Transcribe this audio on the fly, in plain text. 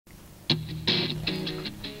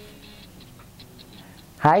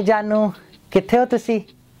हाय जानू, किथे हो तुसी?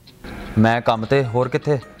 मैं काम ते होर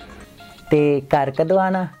किथे ते घर कदों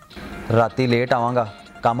आना? राती लेट आवांगा,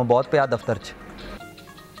 काम बहुत पिया दफ्तर च।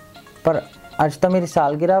 पर अज तो मेरी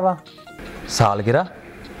सालगिरह वा। सालगिरह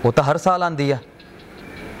वो तो हर साल आंदी है,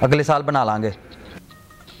 अगले साल बना लांगे।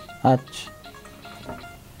 अच्छा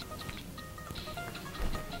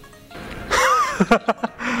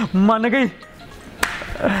मन गई।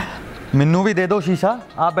 मैनू भी दे दो शीशा,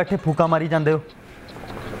 आप बैठे फूका मारी जांदे हो।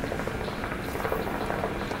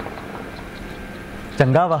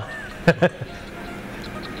 चंगा वा।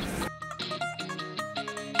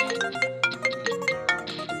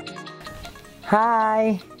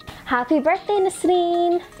 हाय। Happy birthday,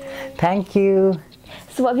 Nasreen. Thank you.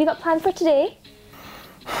 So what have you got planned for today?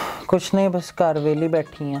 कुछ नहीं, बस घर वेली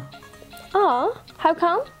बैठी हाँ। Oh, how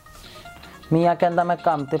come? मियाँ कहंदा मैं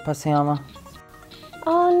काम ते फसिया वां।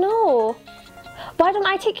 Oh no. Why don't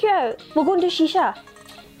I take you out? We'll go and do Sheesha.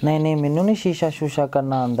 नहीं नहीं, मैनू नहीं शीशा शूशा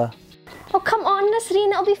करना आंदा। Oh come on,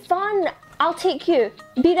 Nasreen, it'll be fun. I'll take you.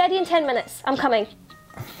 Be ready in 10 minutes. I'm coming.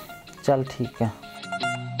 चल ठीक है।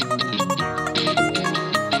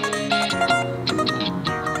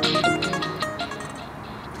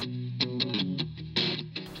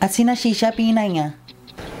 ਅਸੀਂ ਨਾ ਸ਼ੀਸ਼ਾ ਪੀਣ ਆਈਆਂ।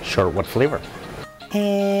 Sure, what flavor?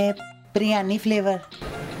 Biryani flavour.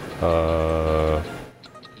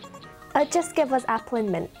 Just give us apple and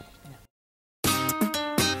mint.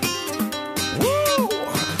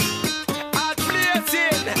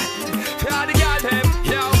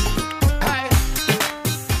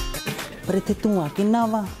 ਪਰ ਇੱਥੇ ਧੂਆਂ ਕਿੰਨਾ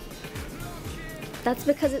ਵਾ। That's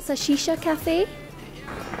because it's a Sheesha cafe.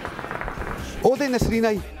 ਉਹਦੇ ਨਸਰੀਨ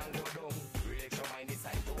ਆਈ।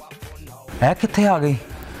 है किथे आ गई?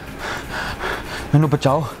 मैनू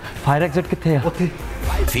बचाओ, फायर एग्जिट किथे है? ਉੱਥੇ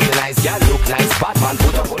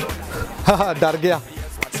डर गया।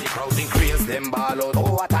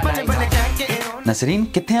 नसरीन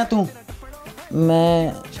किथे आ तू? मैं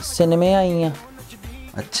सिनेमे आई हाँ।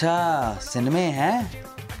 अच्छा सिनेमे है,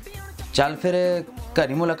 चल फिर घर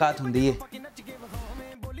ही मुलाकात हुंदी है।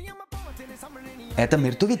 ए तो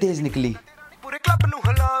मेरे तो भी तेज निकली।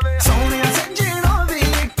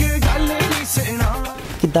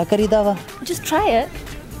 किद्दां करीदा वा? Just try it.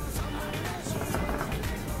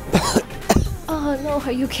 Oh no,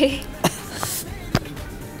 are you okay?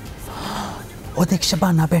 ओ देख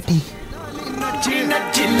शबाना बैठी।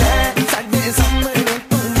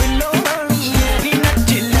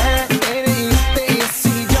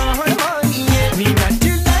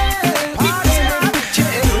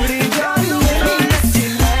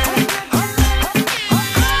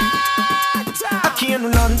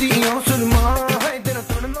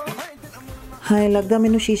 हाय लगदा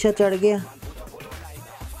मैनू शीशा चढ़ गया।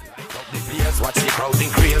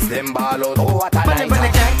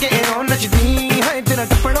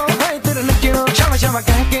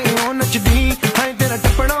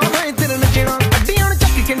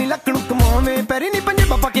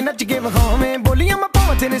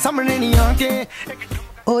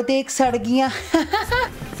 ओ देख सड़ गया।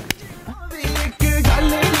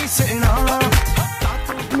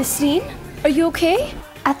 Nasreen, are you okay?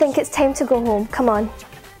 I think it's time to go home. Come on.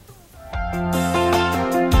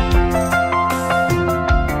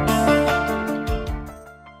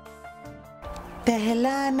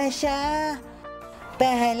 पहला नशा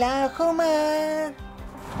पहला खुमार।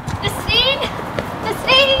 Nasreen!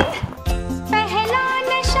 Nasreen!